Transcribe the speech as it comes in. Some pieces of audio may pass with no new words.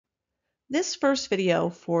This first video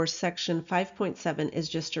for section 5.7 is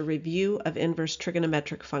just a review of inverse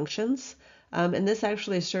trigonometric functions. And this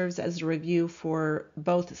actually serves as a review for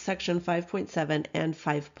both section 5.7 and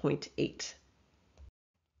 5.8.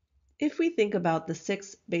 If we think about the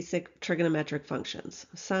 6 basic trigonometric functions,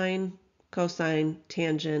 sine, cosine,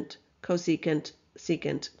 tangent, cosecant,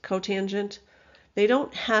 secant, cotangent, they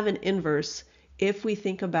don't have an inverse if we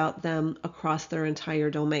think about them across their entire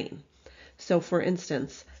domain. So for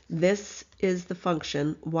instance, this is the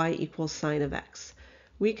function y equals sine of x.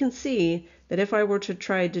 We can see that if I were to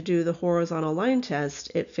try to do the horizontal line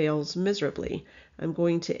test, it fails miserably. I'm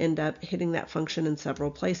going to end up hitting that function in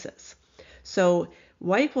several places. So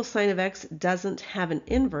y equals sine of x doesn't have an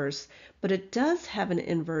inverse, but it does have an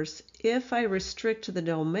inverse if I restrict the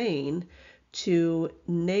domain to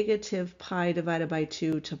negative pi divided by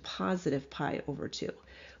 2 to positive pi over 2,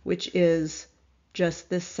 which is just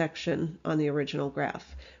this section on the original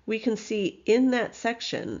graph. We can see in that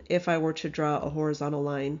section, if I were to draw a horizontal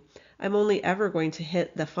line, I'm only ever going to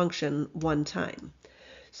hit the function one time.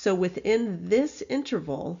 So within this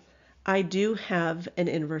interval, I do have an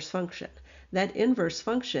inverse function. That inverse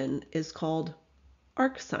function is called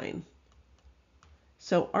arcsine.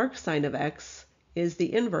 So arcsine of x is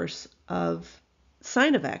the inverse of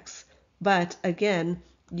sine of x, but again,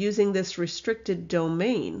 using this restricted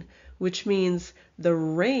domain, which means the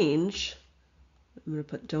range, I'm going to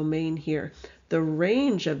put domain here, the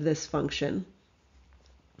range of this function,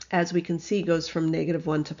 as we can see, goes from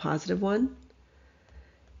 -1 to +1.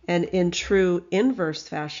 And in true inverse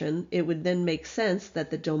fashion, it would then make sense that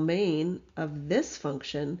the domain of this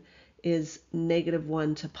function is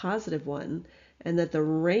 -1 to +1, and that the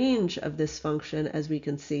range of this function, as we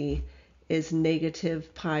can see, is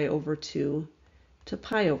negative pi over 2 to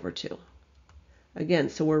pi over 2. Again,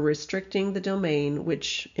 so we're restricting the domain,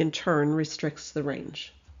 which in turn restricts the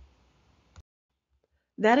range.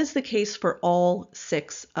 That is the case for all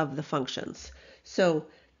 6 of the functions. So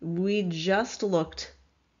we just looked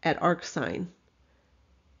at arcsine,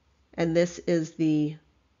 and this is the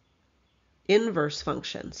inverse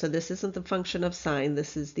function. So this isn't the function of sine,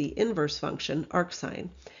 this is the inverse function, arcsine,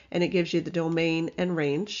 and it gives you the domain and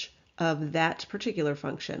range of that particular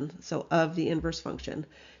function, so of the inverse function.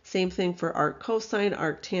 Same thing for arc cosine,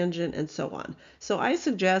 arc tangent, and so on. So I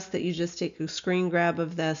suggest that you just take a screen grab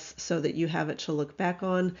of this so that you have it to look back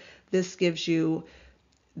on. This gives you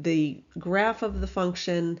the graph of the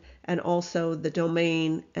function and also the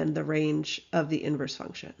domain and the range of the inverse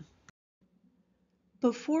function.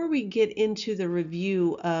 Before we get into the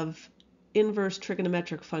review of inverse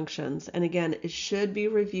trigonometric functions, and again, it should be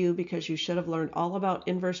review because you should have learned all about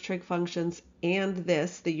inverse trig functions and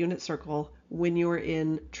this, the unit circle, when you were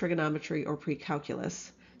in trigonometry or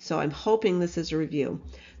pre-calculus. So I'm hoping this is a review,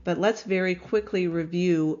 but let's very quickly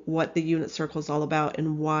review what the unit circle is all about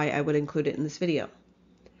and why I would include it in this video.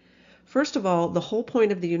 First of all, the whole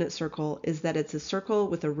point of the unit circle is that it's a circle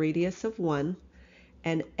with a radius of 1,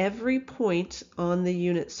 and every point on the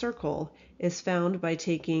unit circle is found by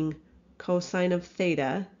taking cosine of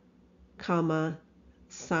theta, comma,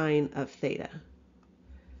 sine of theta.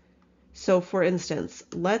 So for instance,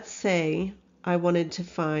 let's say I wanted to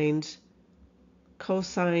find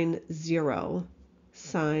cosine 0,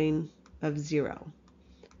 sine of 0.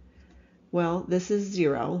 Well, this is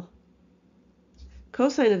 0.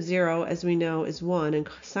 Cosine of 0, as we know, is 1, and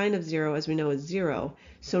sine of 0, as we know, is 0.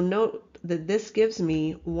 So note that this gives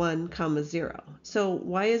me 1, 0. So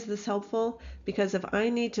why is this helpful? Because if I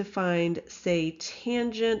need to find, say,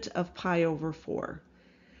 tangent of pi over 4,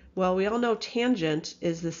 well, we all know tangent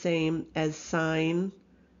is the same as sine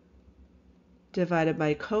divided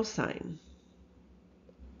by cosine.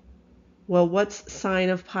 Well, what's sine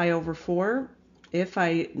of pi over 4? If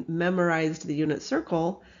I memorized the unit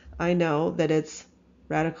circle, I know that it's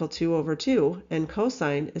radical 2 over 2, and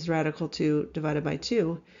cosine is radical 2 divided by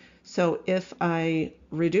 2. So if I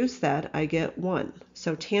reduce that, I get 1.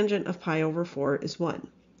 So tangent of pi over 4 is 1.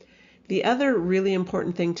 The other really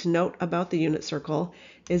important thing to note about the unit circle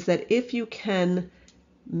is that if you can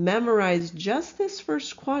memorize just this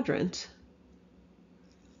first quadrant,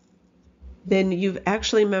 then you've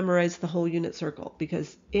actually memorized the whole unit circle,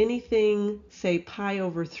 because anything, say pi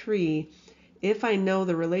over 3, if I know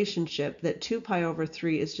the relationship that 2 pi over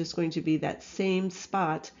 3 is just going to be that same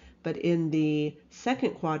spot, but in the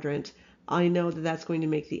second quadrant, I know that that's going to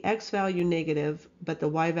make the x value negative, but the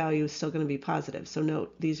y value is still going to be positive. So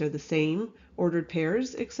note, these are the same ordered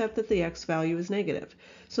pairs, except that the x value is negative.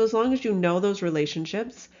 So as long as you know those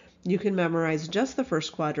relationships, you can memorize just the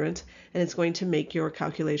first quadrant, and it's going to make your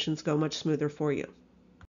calculations go much smoother for you.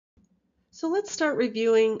 So let's start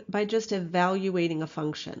reviewing by just evaluating a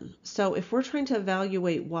function. So if we're trying to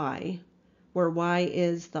evaluate y, where y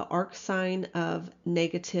is the arcsine of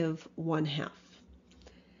 -1/2.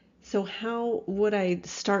 So how would I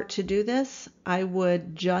start to do this? I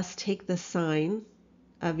would just take the sine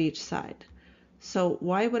of each side. So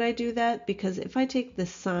why would I do that? Because if I take the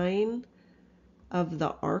sine of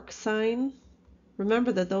the arcsine,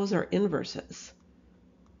 remember that those are inverses.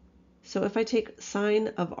 So if I take sine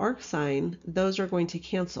of arcsine, those are going to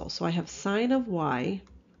cancel. So I have sine of y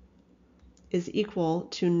is equal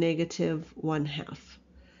to -1/2.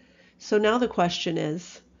 So now the question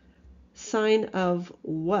is, sine of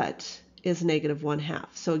what is -1/2?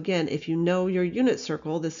 So again, if you know your unit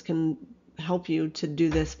circle, this can help you to do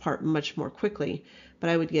this part much more quickly. But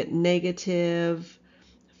I would get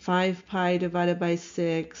 -5 pi divided by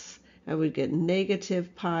 6. I would get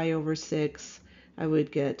negative pi over 6. I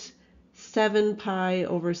would get 7 pi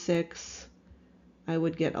over 6. I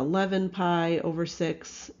would get 11 pi over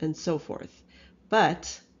 6, and so forth.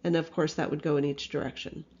 But, and of course that would go in each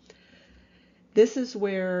direction. This is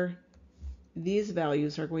where these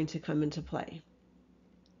values are going to come into play.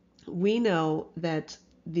 We know that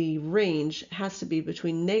the range has to be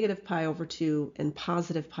between -pi/2 and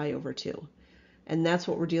 +pi/2. And that's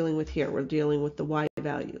what we're dealing with here. We're dealing with the y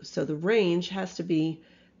value. So the range has to be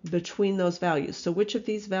between those values. So which of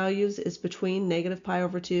these values is between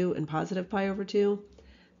 -pi/2 and +pi/2?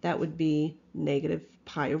 That would be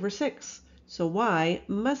 -pi/6. So y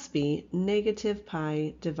must be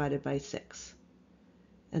 -pi divided by 6.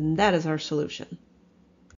 And that is our solution.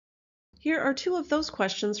 Here are two of those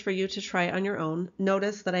questions for you to try on your own.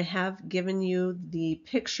 Notice that I have given you the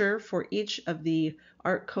picture for each of the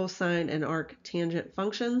arc cosine and arc tangent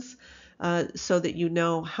functions so that you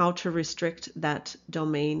know how to restrict that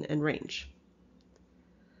domain and range.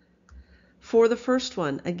 For the first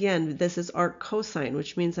one, again, this is arc cosine,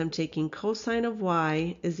 which means I'm taking cosine of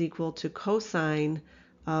y is equal to cosine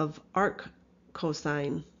of arc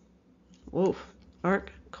cosine,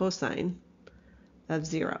 arc cosine of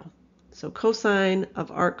 0. So cosine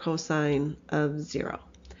of arc cosine of 0.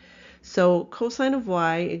 So cosine of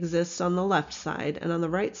y exists on the left side, and on the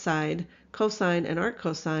right side, cosine and arc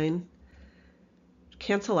cosine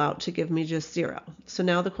cancel out to give me just 0. So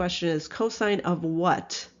now the question is, cosine of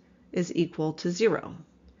what is equal to 0?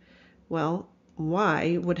 Well,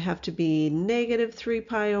 y would have to be -3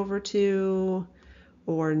 pi/2,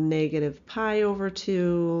 or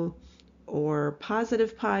 -pi/2, or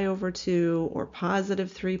 +pi/2, or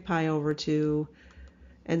 +3 pi/2,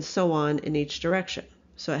 and so on in each direction.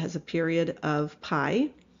 So it has a period of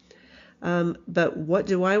pi. But what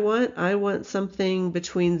do I want? I want something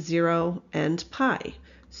between 0 and pi.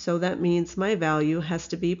 So that means my value has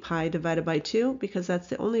to be pi divided by 2, because that's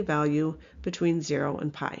the only value between 0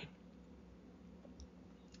 and pi.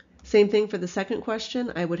 Same thing for the second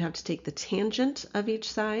question. I would have to take the tangent of each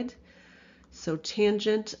side. So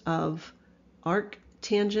tangent of arc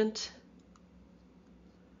tangent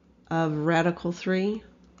of radical 3.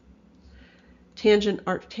 Tangent,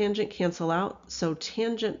 arc tangent cancel out, so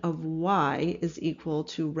tangent of y is equal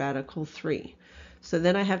to radical 3. So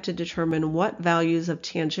then I have to determine what values of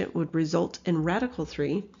tangent would result in radical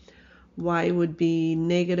 3. Y would be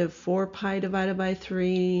 -4 pi divided by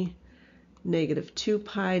 3, -2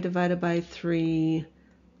 pi divided by 3,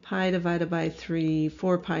 pi divided by 3,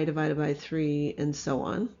 4 pi divided by 3, and so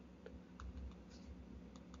on.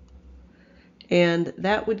 And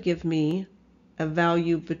that would give me a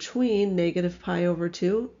value between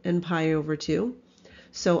 -pi/2 and pi/2.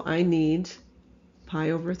 So I need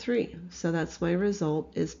pi/3. So that's my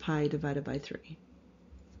result, is pi divided by 3.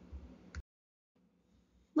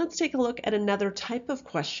 Let's take a look at another type of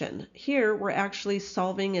question. Here we're actually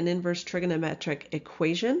solving an inverse trigonometric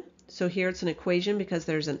equation. So here it's an equation because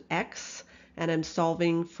there's an x, and I'm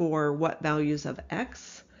solving for what values of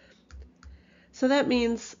x. So that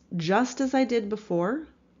means, just as I did before,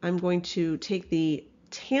 I'm going to take the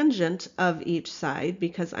tangent of each side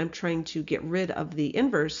because I'm trying to get rid of the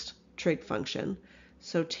inverse trig function.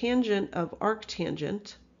 So tangent of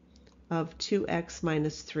arctangent of 2x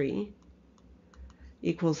minus 3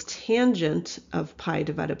 equals tangent of pi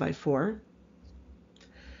divided by 4.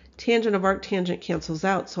 Tangent of arctangent cancels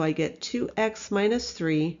out, so I get 2x minus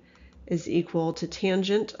 3 is equal to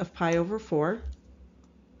tangent of pi over 4.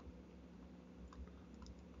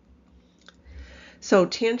 So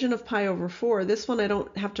tangent of pi over 4, this one I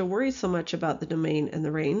don't have to worry so much about the domain and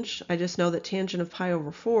the range. I just know that tangent of pi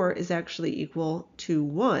over 4 is actually equal to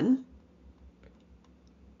 1.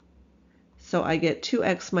 So I get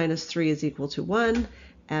 2x minus 3 is equal to 1.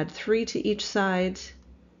 Add 3 to each side,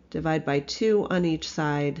 divide by 2 on each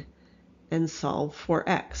side, and solve for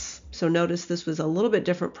x. So notice this was a little bit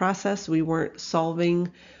different process. We weren't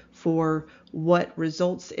solving for what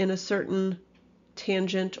results in a certain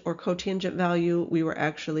tangent or cotangent value. We were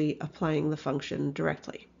actually applying the function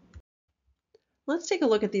directly. Let's take a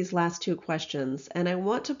look at these last two questions, and I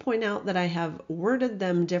want to point out that I have worded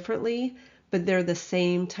them differently, but they're the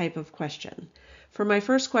same type of question. For my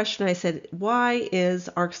first question, I said, y is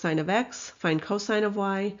arcsine of x, find cosine of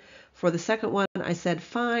y. For the second one, I said,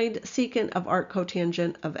 find secant of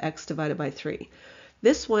arccotangent of x divided by 3.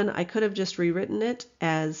 This one, I could have just rewritten it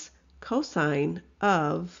as cosine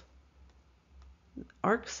of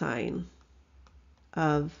arcsine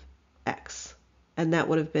of x, and that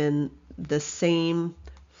would have been the same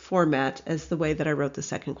format as the way that I wrote the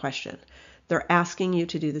second question. They're asking you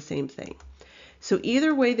to do the same thing. So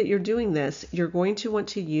either way that you're doing this, you're going to want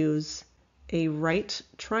to use a right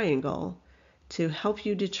triangle to help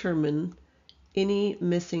you determine any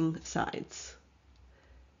missing sides.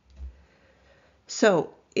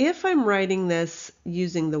 So if I'm writing this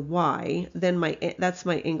using the y, then that's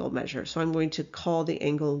my angle measure. So I'm going to call the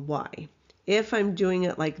angle y. If I'm doing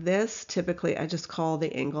it like this, typically I just call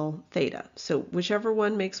the angle theta. So whichever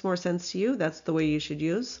one makes more sense to you, that's the way you should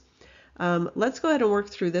use. Let's go ahead and work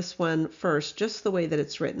through this one first, just the way that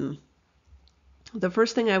it's written. The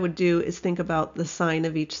first thing I would do is think about the sine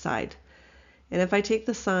of each side. And if I take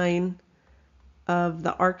the sine of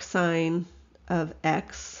the arcsine of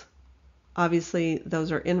x, obviously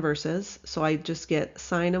those are inverses, so I just get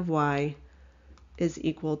sine of y is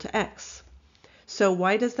equal to x. So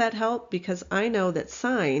why does that help? Because I know that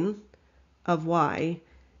sine of y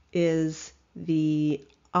is the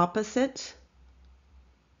opposite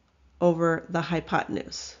over the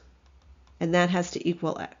hypotenuse, and that has to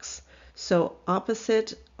equal x. So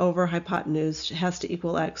opposite over hypotenuse has to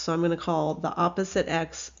equal x, so I'm going to call the opposite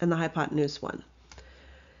x and the hypotenuse 1.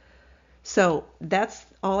 So that's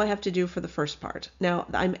all I have to do for the first part. Now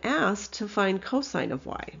I'm asked to find cosine of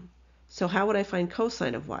y. So how would I find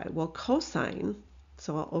cosine of y? Well, cosine,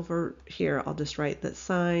 so over here I'll just write that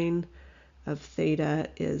sine of theta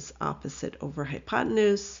is opposite over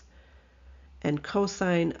hypotenuse, and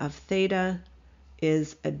cosine of theta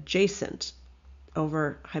is adjacent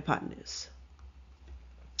over hypotenuse.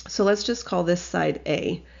 So let's just call this side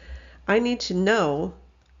A. I need to know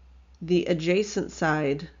the adjacent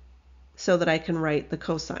side so that I can write the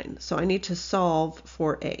cosine. So I need to solve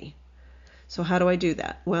for A. So how do I do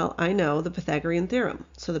that? Well, I know the Pythagorean theorem.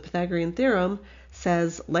 So the Pythagorean theorem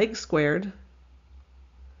says leg squared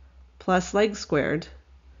plus leg squared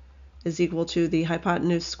is equal to the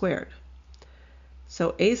hypotenuse squared.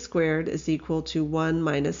 So a squared is equal to 1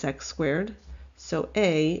 minus x squared. So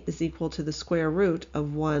a is equal to the square root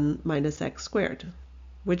of 1 minus x squared,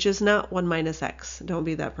 which is not 1 minus x. Don't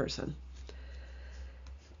be that person.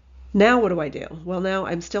 Now what do I do? Well, now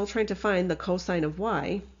I'm still trying to find the cosine of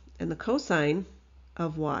y, and the cosine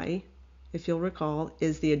of y, if you'll recall,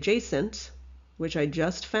 is the adjacent, which I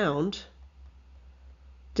just found,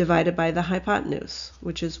 divided by the hypotenuse,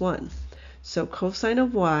 which is 1. So cosine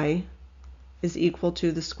of y is equal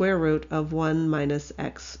to the square root of 1 minus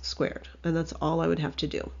x squared, and that's all I would have to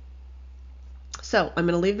do. So I'm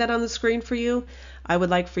going to leave that on the screen for you. I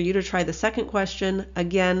would like for you to try the second question.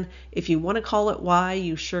 Again, if you want to call it y,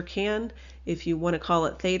 you sure can. If you want to call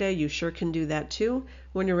it theta, you sure can do that too.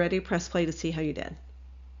 When you're ready, press play to see how you did.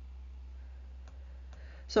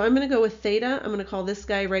 So I'm going to go with theta. I'm going to call this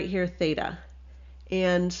guy right here theta.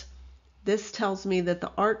 And this tells me that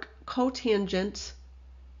the arc cotangent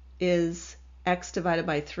is x divided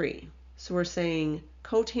by 3. So we're saying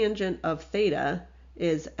cotangent of theta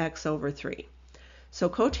is x over 3. So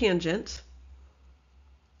cotangent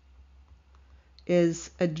is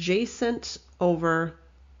adjacent over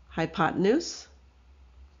hypotenuse,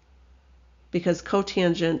 because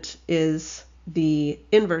cotangent is the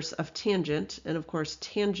inverse of tangent, and of course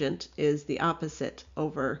tangent is the opposite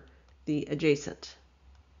over the adjacent.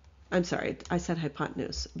 I'm sorry, I said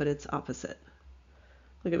hypotenuse, but it's opposite.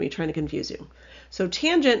 Look at me trying to confuse you. So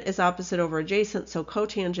tangent is opposite over adjacent, so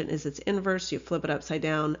cotangent is its inverse. You flip it upside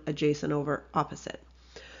down, adjacent over opposite.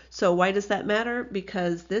 So why does that matter?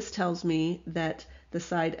 Because this tells me that the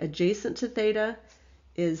side adjacent to theta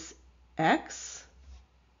is x,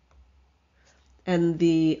 and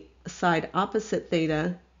the side opposite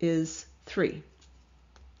theta is 3.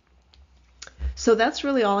 So that's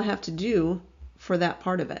really all I have to do for that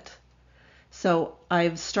part of it. So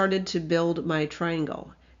I've started to build my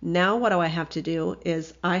triangle. Now what do I have to do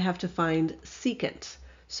is I have to find secant.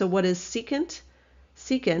 So what is secant?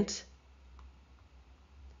 Secant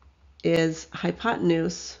is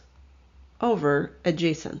hypotenuse over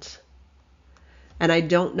adjacent. and I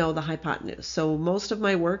don't know the hypotenuse. So most of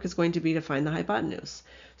my work is going to be to find the hypotenuse.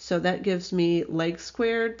 So that gives me leg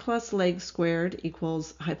squared plus leg squared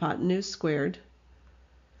equals hypotenuse squared.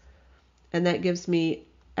 And that gives me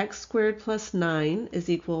x squared plus 9 is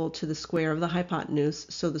equal to the square of the hypotenuse.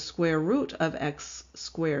 So the square root of x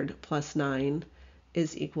squared plus 9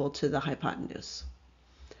 is equal to the hypotenuse.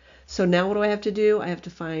 So now what do I have to do? I have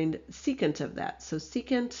to find secant of that. So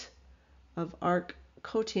secant of arc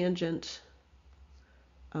cotangent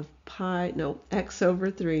of x over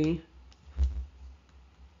 3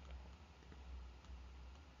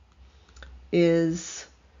 is,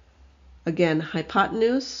 again,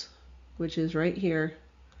 hypotenuse, which is right here,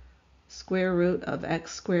 square root of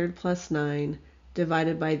x squared plus 9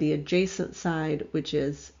 divided by the adjacent side, which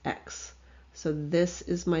is x. So this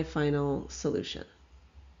is my final solution.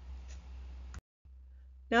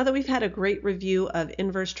 Now that we've had a great review of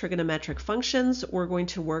inverse trigonometric functions, we're going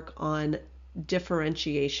to work on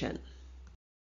differentiation.